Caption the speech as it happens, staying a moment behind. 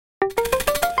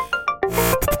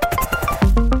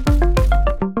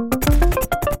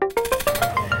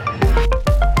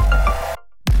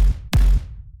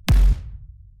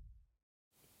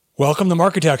Welcome to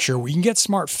Marketecture, where you can get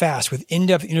smart fast with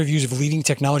in-depth interviews of leading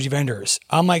technology vendors.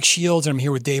 I'm Mike Shields, and I'm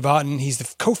here with Dave Otten. He's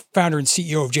the co-founder and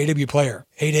CEO of JW Player.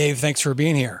 Hey, Dave, thanks for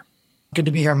being here. Good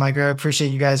to be here, Mike. I appreciate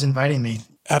you guys inviting me.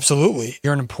 Absolutely.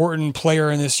 You're an important player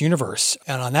in this universe.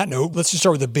 And on that note, let's just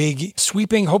start with a big,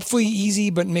 sweeping, hopefully easy,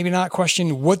 but maybe not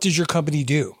question. What does your company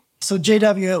do? So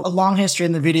JW, a long history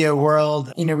in the video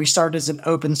world. We started as an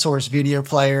open source video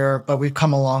player, but we've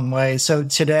come a long way. So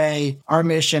today, our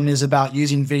mission is about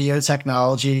using video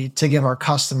technology to give our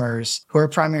customers, who are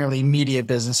primarily media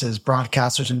businesses,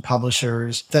 broadcasters and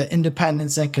publishers, the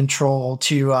independence and control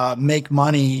to make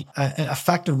money,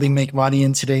 effectively make money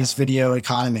in today's video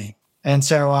economy. And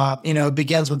so, it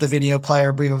begins with the video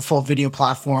player. We have a full video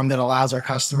platform that allows our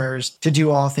customers to do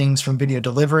all things from video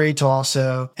delivery to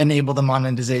also enable the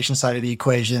monetization side of the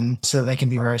equation so they can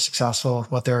be very successful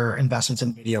with what their investments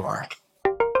in video are.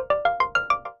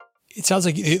 It sounds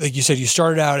like you said, you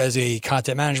started out as a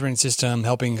content management system,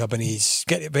 helping companies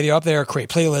get video up there, create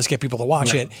playlists, get people to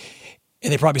watch it.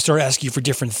 And they probably started asking you for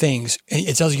different things.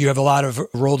 It sounds like you have a lot of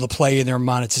role to play in their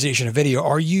monetization of video.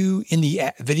 Are you in the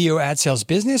video ad sales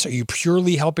business? Are you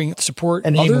purely helping support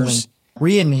others?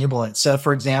 We enable it. So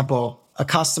for example, a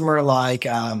customer like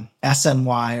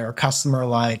SNY or a customer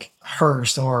like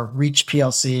Hearst or Reach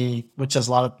PLC, which has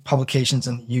a lot of publications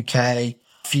in the UK,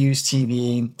 Fuse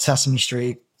TV, Sesame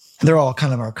Street, they're all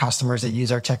kind of our customers that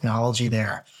use our technology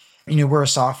there. We're a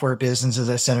software business, as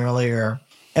I said earlier.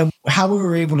 And how we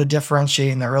were able to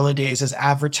differentiate in the early days as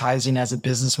advertising as a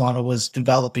business model was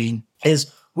developing is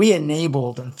we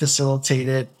enabled and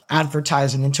facilitated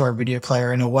advertising into our video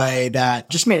player in a way that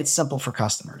just made it simple for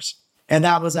customers. And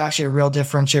that was actually a real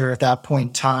differentiator at that point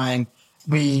in time.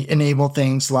 We enabled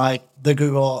things like the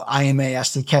Google IMA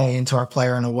SDK into our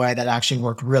player in a way that actually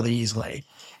worked really easily.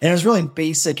 And it was really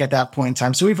basic at that point in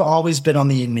time. So we've always been on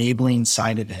the enabling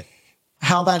side of it.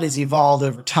 How that has evolved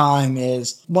over time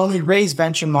is when we raised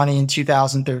venture money in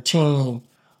 2013,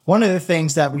 one of the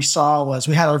things that we saw was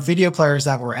we had our video players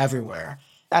that were everywhere.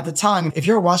 At the time, if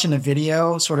you're watching a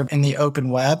video sort of in the open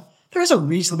web, there's a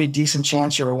reasonably decent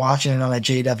chance you were watching it on a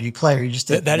JW player. You just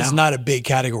didn't know. Is not a big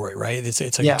category, right? It's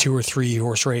like a 2 or 3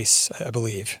 horse race, I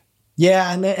believe.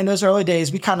 Yeah, and in those early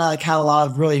days, we kind of had a lot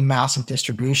of really massive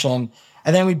distribution.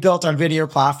 And then we built our video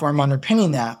platform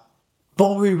underpinning that. But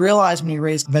what we realized when we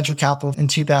raised venture capital in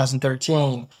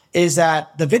 2013 is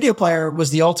that the video player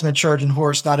was the ultimate Trojan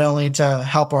horse, not only to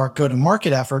help our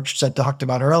go-to-market efforts, which I talked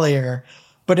about earlier,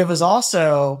 but it was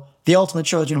also the ultimate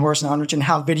Trojan horse in understanding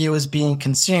how video is being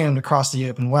consumed across the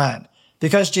open web.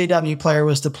 Because JW Player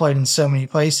was deployed in so many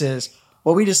places,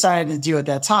 what we decided to do at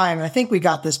that time, and I think we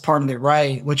got this part of it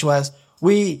right, which was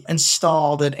we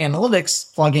installed an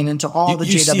analytics plugin into all the JW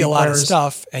players. You see a lot of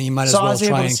stuff, and you might as well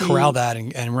try and corral that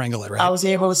and wrangle it, right? I was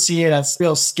able to see it at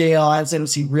real scale. I was able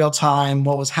to see real time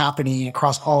what was happening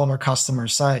across all of our customer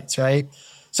sites, right?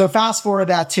 So fast forward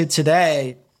that to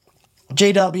today,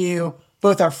 JW,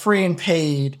 both are free and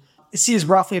paid, sees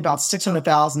roughly about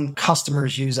 600,000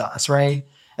 customers use us, right?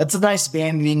 It's a nice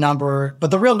vanity number, but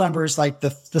the real number is like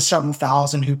the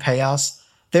 7,000 who pay us.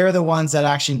 They're the ones that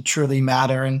actually truly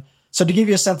matter. And so to give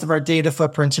you a sense of our data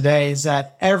footprint today is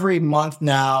that every month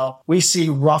now, we see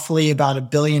roughly about 1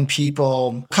 billion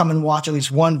people come and watch at least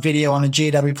one video on a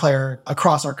JW player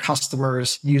across our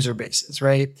customers' user bases,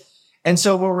 right? And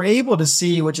so what we're able to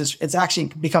see, which is, it's actually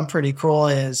become pretty cool,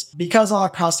 is because all our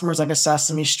customers like a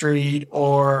Sesame Street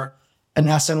or an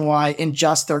SNY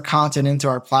ingest their content into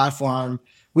our platform,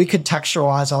 we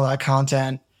contextualize all that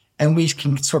content and we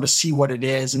can sort of see what it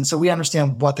is. And so we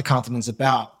understand what the content is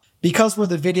about. Because we're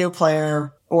the video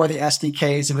player or the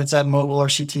SDKs, if it's a mobile or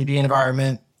CTV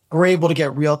environment, we're able to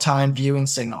get real-time viewing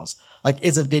signals. Like,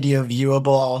 is a video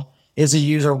viewable? Is a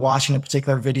user watching a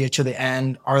particular video to the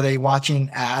end? Are they watching an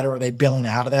ad or are they billing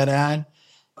out of that ad?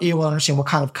 You will understand what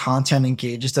kind of content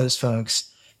engages those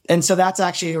folks. And so that's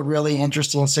actually a really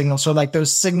interesting signal. So like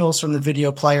those signals from the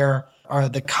video player or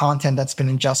the content that's been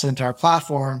ingested into our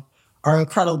platform are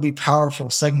incredibly powerful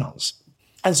signals.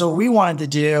 And so what we wanted to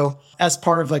do as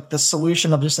part of like the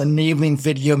solution of just enabling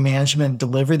video management and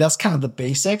delivery, that's kind of the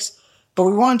basics. But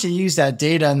we wanted to use that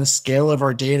data and the scale of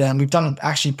our data, and we've done it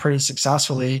actually pretty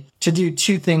successfully, to do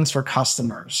 2 things for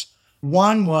customers.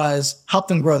 One was help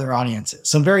them grow their audiences.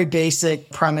 Some very basic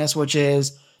premise, which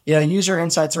is, user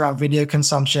insights around video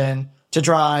consumption to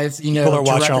drive, people are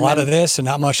watching a lot of this and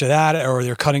not much of that, or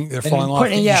they're falling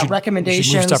off.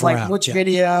 Recommendations like which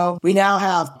video. We now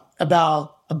have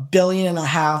about 1.5 billion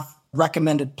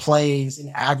recommended plays in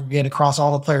aggregate across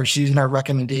all the players using our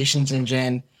recommendations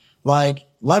engine,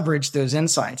 leverage those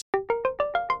insights.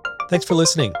 Thanks for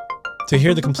listening. To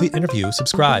hear the complete interview,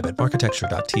 subscribe at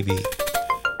marketecture.tv.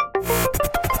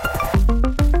 you.